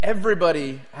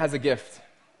Everybody has a gift.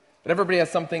 But everybody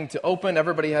has something to open.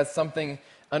 Everybody has something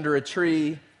under a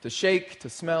tree to shake,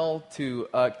 to smell, to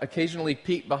occasionally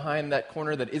peek behind that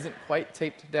corner that isn't quite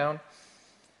taped down.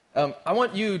 I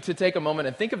want you to take a moment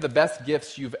and think of the best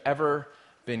gifts you've ever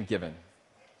been given.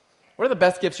 What are the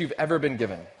best gifts you've ever been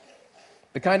given?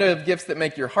 The kind of gifts that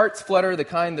make your hearts flutter, the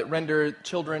kind that render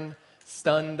children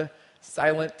stunned,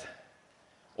 silent,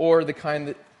 or the kind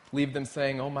that leave them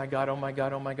saying, "Oh my God, oh my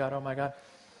God, oh my God, oh my God."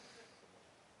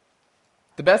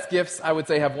 The best gifts, I would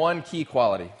say, have one key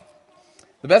quality.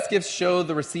 The best gifts show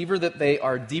the receiver that they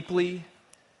are deeply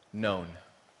known.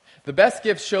 The best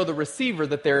gifts show the receiver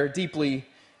that they're deeply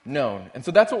known. And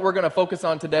so that's what we're going to focus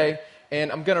on today.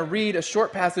 And I'm going to read a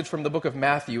short passage from the book of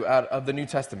Matthew out of the New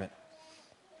Testament.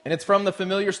 And it's from the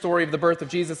familiar story of the birth of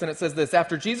Jesus. And it says this: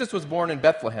 After Jesus was born in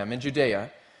Bethlehem in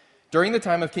Judea, during the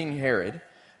time of King Herod,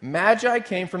 Magi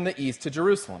came from the east to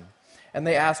Jerusalem. And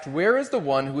they asked, "Where is the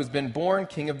one who has been born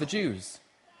King of the Jews?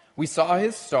 We saw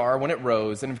his star when it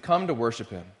rose and have come to worship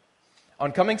him."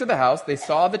 On coming to the house, they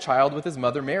saw the child with his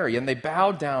mother Mary, and they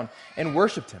bowed down and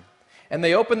worshipped him. And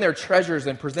they opened their treasures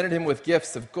and presented him with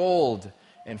gifts of gold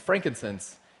and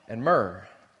frankincense and myrrh.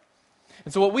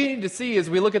 And so what we need to see as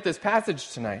we look at this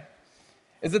passage tonight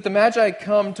is that the Magi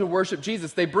come to worship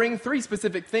Jesus. They bring three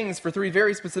specific things for three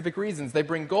very specific reasons. They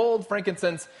bring gold,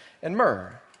 frankincense, and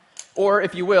myrrh. Or,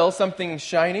 if you will, something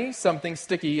shiny, something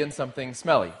sticky, and something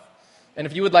smelly. And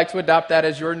if you would like to adopt that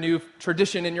as your new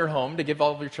tradition in your home, to give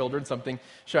all of your children something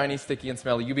shiny, sticky, and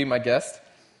smelly, you be my guest.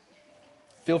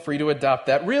 Feel free to adopt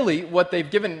that. Really, what they've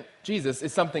given Jesus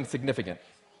is something significant.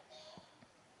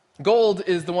 Gold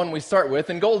is the one we start with,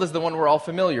 and gold is the one we're all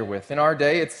familiar with. In our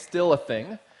day, it's still a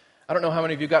thing. I don't know how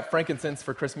many of you got frankincense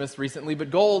for Christmas recently, but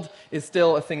gold is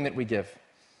still a thing that we give.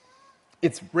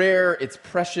 It's rare, it's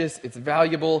precious, it's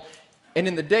valuable, and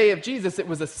in the day of Jesus, it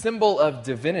was a symbol of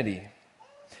divinity.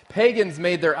 Pagans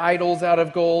made their idols out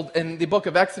of gold. In the book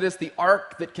of Exodus, the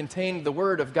ark that contained the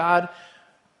word of God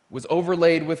was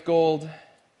overlaid with gold.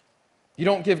 You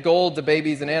don't give gold to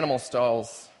babies in animal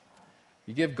stalls.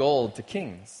 You give gold to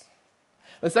kings.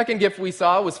 The second gift we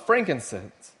saw was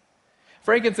frankincense.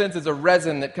 Frankincense is a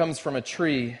resin that comes from a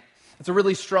tree. It's a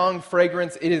really strong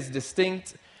fragrance. It is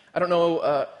distinct. I don't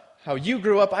know how you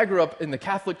grew up. I grew up in the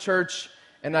Catholic Church,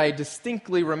 and I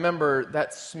distinctly remember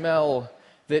that smell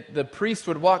that the priest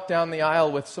would walk down the aisle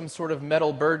with some sort of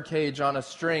metal bird cage on a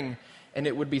string, and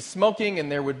it would be smoking, and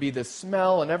there would be this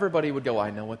smell, and everybody would go,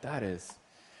 "I know what that is."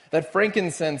 That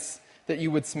frankincense that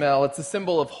you would smell, it's a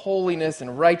symbol of holiness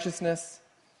and righteousness.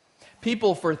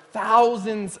 People for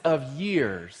thousands of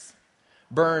years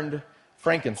burned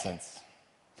frankincense.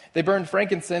 They burned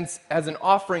frankincense as an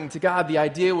offering to God. The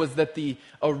idea was that the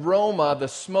aroma, the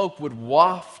smoke, would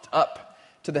waft up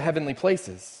to the heavenly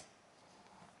places.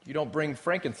 You don't bring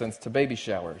frankincense to baby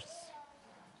showers.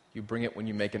 You bring it when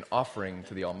you make an offering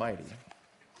to the Almighty.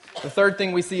 The third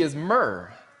thing we see is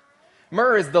myrrh.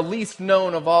 Myrrh is the least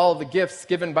known of all the gifts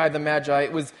given by the Magi.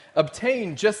 It was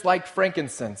obtained just like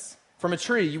frankincense. From a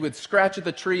tree, you would scratch at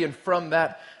the tree, and from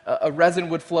that, a resin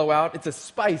would flow out. It's a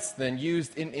spice then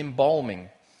used in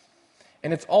embalming.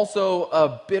 And it's also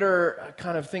a bitter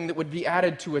kind of thing that would be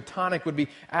added to a tonic, would be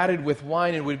added with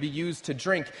wine, and would be used to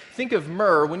drink. Think of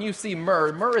myrrh. When you see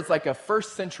myrrh, myrrh is like a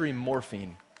first century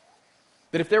morphine.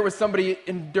 That if there was somebody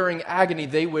enduring agony,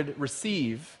 they would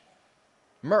receive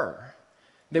myrrh.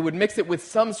 They would mix it with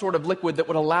some sort of liquid that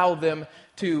would allow them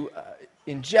to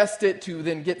ingest it, to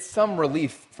then get some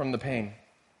relief from the pain.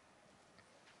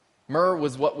 Myrrh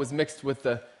was what was mixed with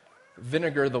the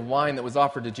vinegar, the wine that was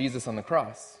offered to Jesus on the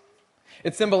cross.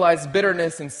 It symbolized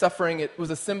bitterness and suffering. It was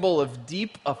a symbol of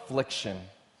deep affliction.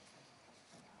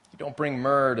 You don't bring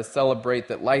myrrh to celebrate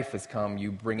that life has come. You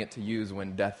bring it to use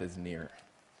when death is near.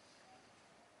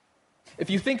 If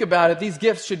you think about it, these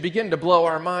gifts should begin to blow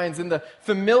our minds in the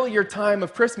familiar time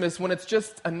of Christmas when it's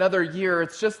just another year.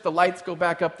 It's just the lights go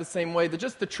back up the same way.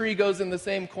 Just the tree goes in the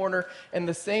same corner and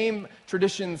the same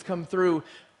traditions come through.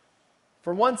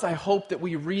 For once, I hope that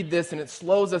we read this and it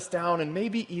slows us down and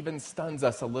maybe even stuns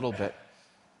us a little bit.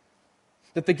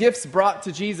 That the gifts brought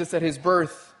to Jesus at his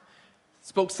birth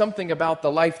spoke something about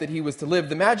the life that he was to live.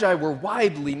 The Magi were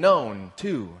widely known,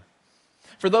 too.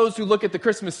 For those who look at the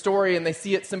Christmas story and they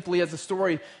see it simply as a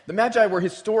story, the Magi were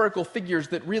historical figures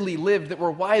that really lived, that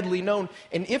were widely known.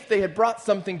 And if they had brought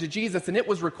something to Jesus and it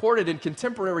was recorded in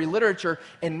contemporary literature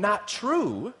and not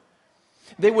true,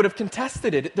 they would have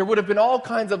contested it. There would have been all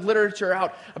kinds of literature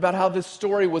out about how this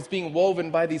story was being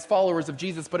woven by these followers of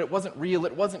Jesus, but it wasn't real,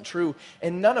 it wasn't true,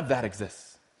 and none of that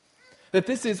exists. That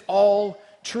this is all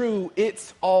true.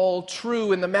 It's all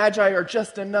true. And the Magi are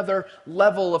just another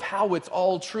level of how it's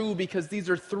all true, because these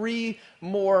are three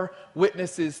more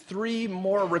witnesses, three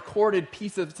more recorded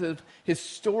pieces of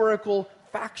historical,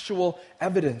 factual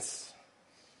evidence.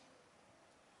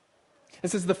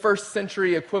 This is the first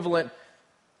century equivalent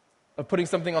of putting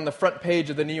something on the front page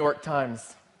of the New York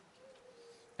Times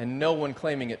and no one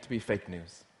claiming it to be fake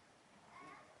news.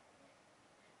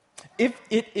 If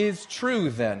it is true,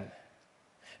 then,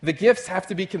 the gifts have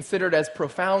to be considered as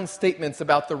profound statements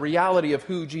about the reality of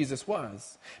who Jesus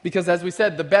was. Because, as we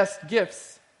said, the best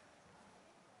gifts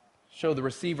show the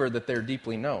receiver that they're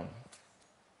deeply known.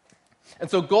 And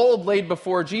so gold laid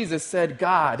before Jesus said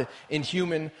God in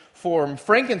human form.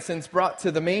 Frankincense brought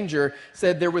to the manger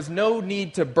said there was no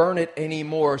need to burn it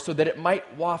anymore so that it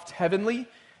might waft heavenly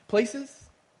places.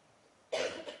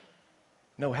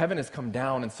 No, heaven has come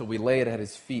down, and so we lay it at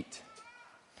his feet.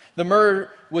 The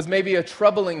myrrh was maybe a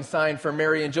troubling sign for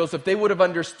Mary and Joseph. They would have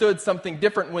understood something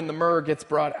different when the myrrh gets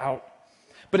brought out.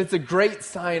 But it's a great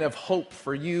sign of hope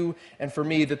for you and for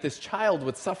me that this child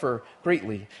would suffer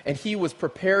greatly. And he was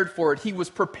prepared for it. He was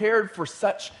prepared for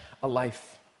such a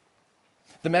life.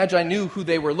 The Magi knew who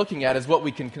they were looking at, is what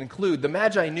we can conclude. The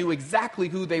Magi knew exactly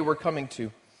who they were coming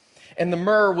to. And the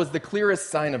myrrh was the clearest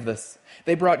sign of this.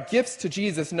 They brought gifts to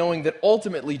Jesus knowing that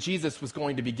ultimately Jesus was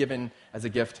going to be given as a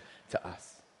gift to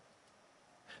us.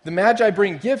 The Magi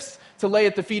bring gifts to lay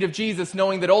at the feet of Jesus,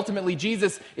 knowing that ultimately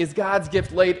Jesus is God's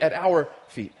gift laid at our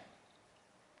feet.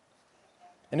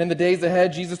 And in the days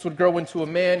ahead, Jesus would grow into a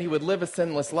man. He would live a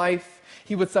sinless life.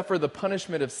 He would suffer the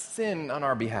punishment of sin on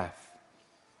our behalf.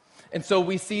 And so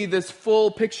we see this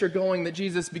full picture going, that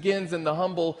Jesus begins in the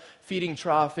humble feeding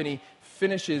trough and he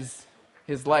finishes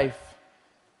his life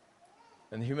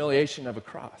in the humiliation of a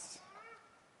cross.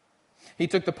 He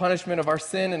took the punishment of our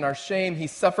sin and our shame. He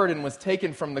suffered and was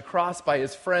taken from the cross by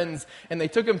his friends, and they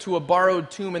took him to a borrowed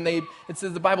tomb, and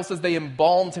the Bible says they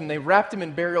embalmed him. They wrapped him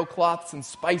in burial cloths and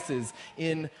spices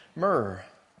in myrrh.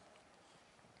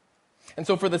 And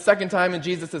so for the second time in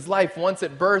Jesus' life, once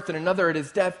at birth and another at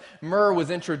his death, myrrh was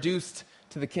introduced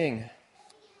to the king.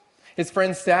 His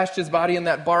friends stashed his body in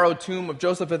that borrowed tomb of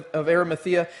Joseph of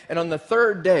Arimathea, and on the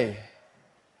third day,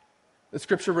 the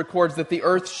scripture records that the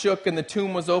earth shook and the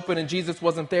tomb was open and Jesus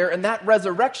wasn't there. And that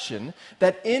resurrection,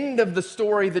 that end of the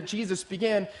story that Jesus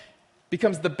began,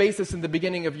 becomes the basis and the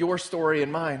beginning of your story and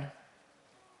mine.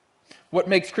 What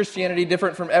makes Christianity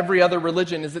different from every other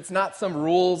religion is it's not some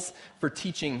rules for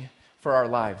teaching for our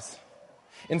lives.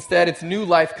 Instead, it's new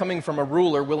life coming from a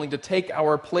ruler willing to take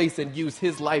our place and use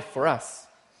his life for us.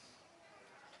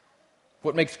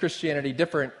 What makes Christianity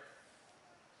different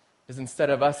is instead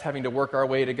of us having to work our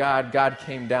way to God, God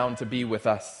came down to be with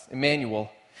us,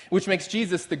 Emmanuel, which makes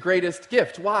Jesus the greatest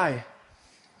gift. Why?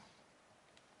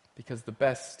 Because the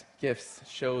best gifts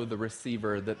show the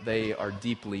receiver that they are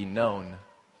deeply known.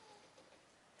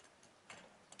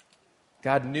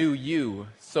 God knew you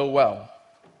so well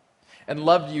and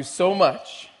loved you so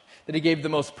much that he gave the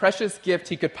most precious gift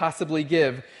he could possibly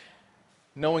give,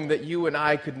 knowing that you and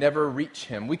I could never reach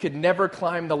him. We could never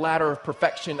climb the ladder of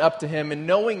perfection up to him, and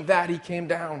knowing that, he came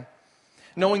down.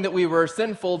 Knowing that we were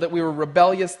sinful, that we were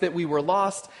rebellious, that we were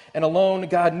lost and alone,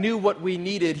 God knew what we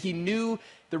needed. He knew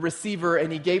the receiver,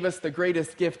 and he gave us the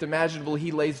greatest gift imaginable.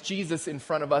 He lays Jesus in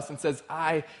front of us and says,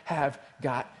 I have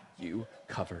got you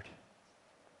covered.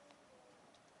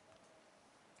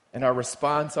 And our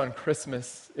response on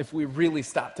Christmas, if we really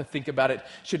stop to think about it,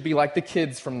 should be like the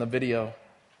kids from the video.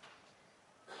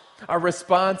 Our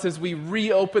response as we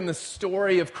reopen the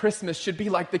story of Christmas should be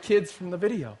like the kids from the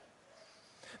video.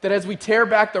 That as we tear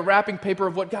back the wrapping paper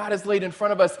of what God has laid in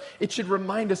front of us, it should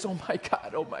remind us, oh my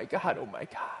God, oh my God, oh my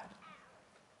God.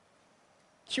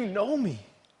 You know me.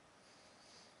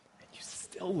 And you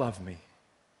still love me.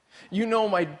 You know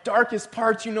my darkest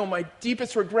parts. You know my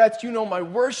deepest regrets. You know my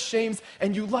worst shames.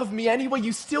 And you love me anyway.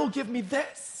 You still give me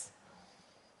this.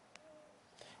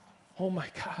 Oh my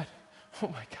God, oh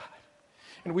my God.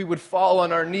 And we would fall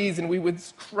on our knees and we would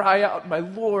cry out, my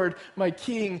Lord, my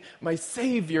King, my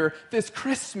Savior, this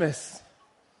Christmas.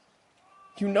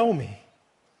 You know me.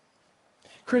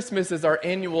 Christmas is our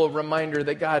annual reminder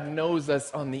that God knows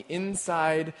us on the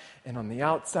inside and on the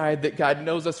outside, that God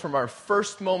knows us from our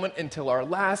first moment until our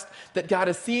last, that God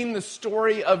has seen the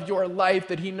story of your life,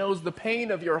 that he knows the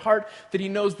pain of your heart, that he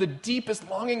knows the deepest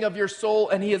longing of your soul,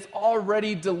 and he has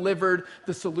already delivered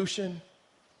the solution.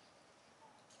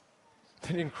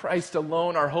 That in Christ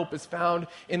alone our hope is found.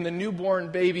 In the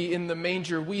newborn baby in the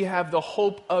manger, we have the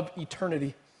hope of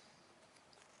eternity.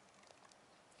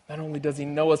 Not only does he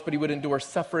know us, but he would endure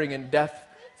suffering and death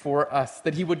for us,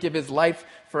 that he would give his life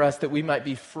for us, that we might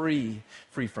be free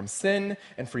from sin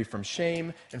and free from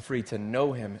shame and free to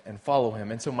know him and follow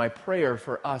him. And so my prayer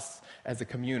for us as a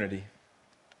community,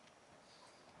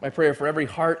 my prayer for every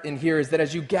heart in here is that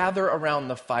as you gather around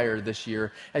the fire this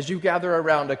year, as you gather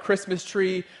around a Christmas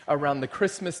tree, around the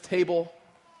Christmas table,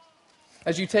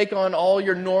 as you take on all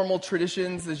your normal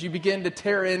traditions, as you begin to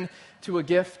tear into a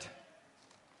gift,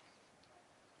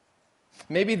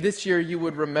 maybe this year you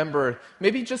would remember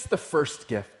maybe just the first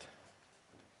gift.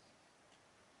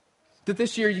 That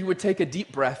this year you would take a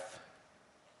deep breath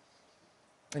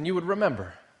and you would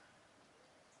remember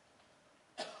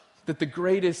that the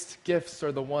greatest gifts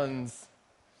are the ones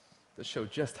that show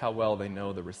just how well they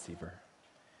know the receiver.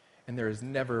 And there has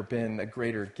never been a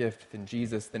greater gift than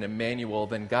Jesus, than Emmanuel,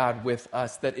 than God with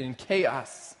us, that in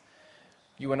chaos,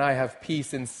 you and I have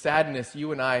peace. In sadness,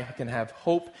 you and I can have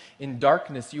hope. In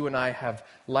darkness, you and I have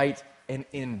light. And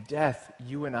in death,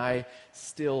 you and I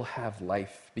still have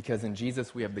life. Because in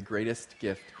Jesus, we have the greatest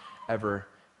gift ever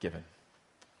given.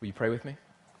 Will you pray with me?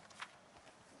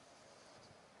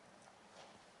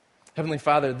 Heavenly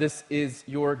Father, this is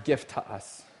your gift to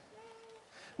us.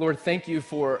 Lord, thank you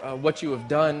for what you have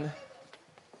done.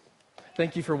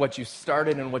 Thank you for what you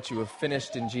started and what you have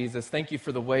finished in Jesus. Thank you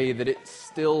for the way that it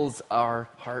stills our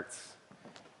hearts.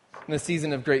 In a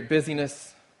season of great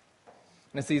busyness,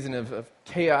 in a season of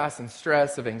chaos and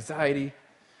stress, of anxiety,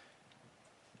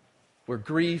 where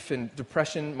grief and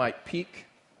depression might peak,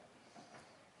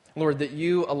 Lord, that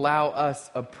you allow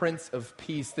us a Prince of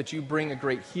Peace, that you bring a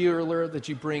great healer, that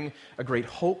you bring a great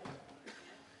hope.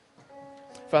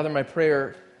 Father, my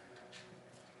prayer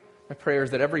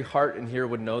is that every heart in here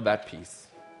would know that peace.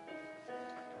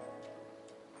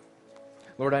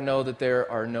 Lord, I know that there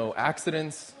are no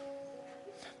accidents,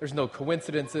 there's no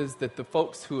coincidences, that the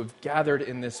folks who have gathered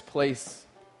in this place,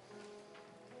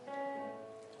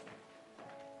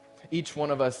 each one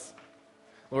of us,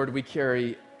 Lord, we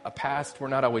carry a past we're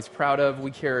not always proud of. We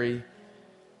carry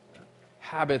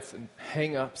habits and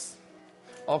hang-ups,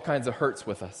 all kinds of hurts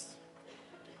with us.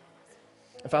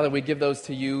 And Father, we give those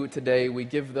to you today. We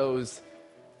give those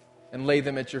and lay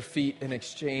them at your feet in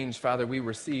exchange. Father, we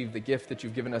receive the gift that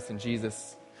you've given us in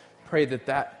Jesus. Pray that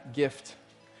that gift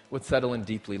would settle in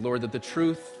deeply. Lord, that the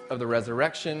truth of the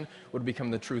resurrection would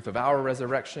become the truth of our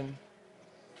resurrection.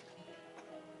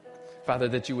 Father,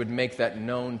 that you would make that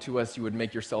known to us, you would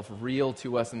make yourself real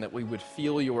to us, and that we would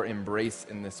feel your embrace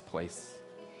in this place.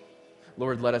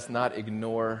 Lord, let us not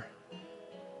ignore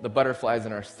the butterflies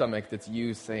in our stomach that's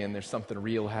you saying there's something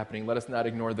real happening. Let us not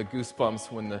ignore the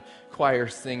goosebumps when the choir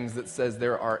sings that says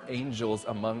there are angels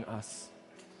among us.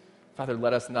 Father,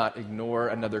 let us not ignore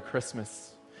another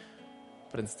Christmas,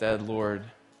 but instead, Lord,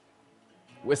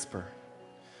 whisper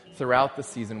throughout the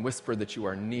season, whisper that you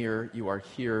are near, you are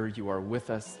here, you are with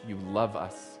us, you love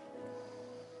us.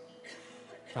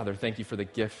 Father, thank you for the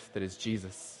gift that is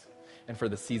Jesus and for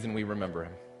the season we remember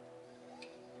him.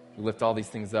 We lift all these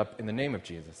things up in the name of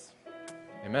Jesus.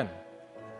 Amen.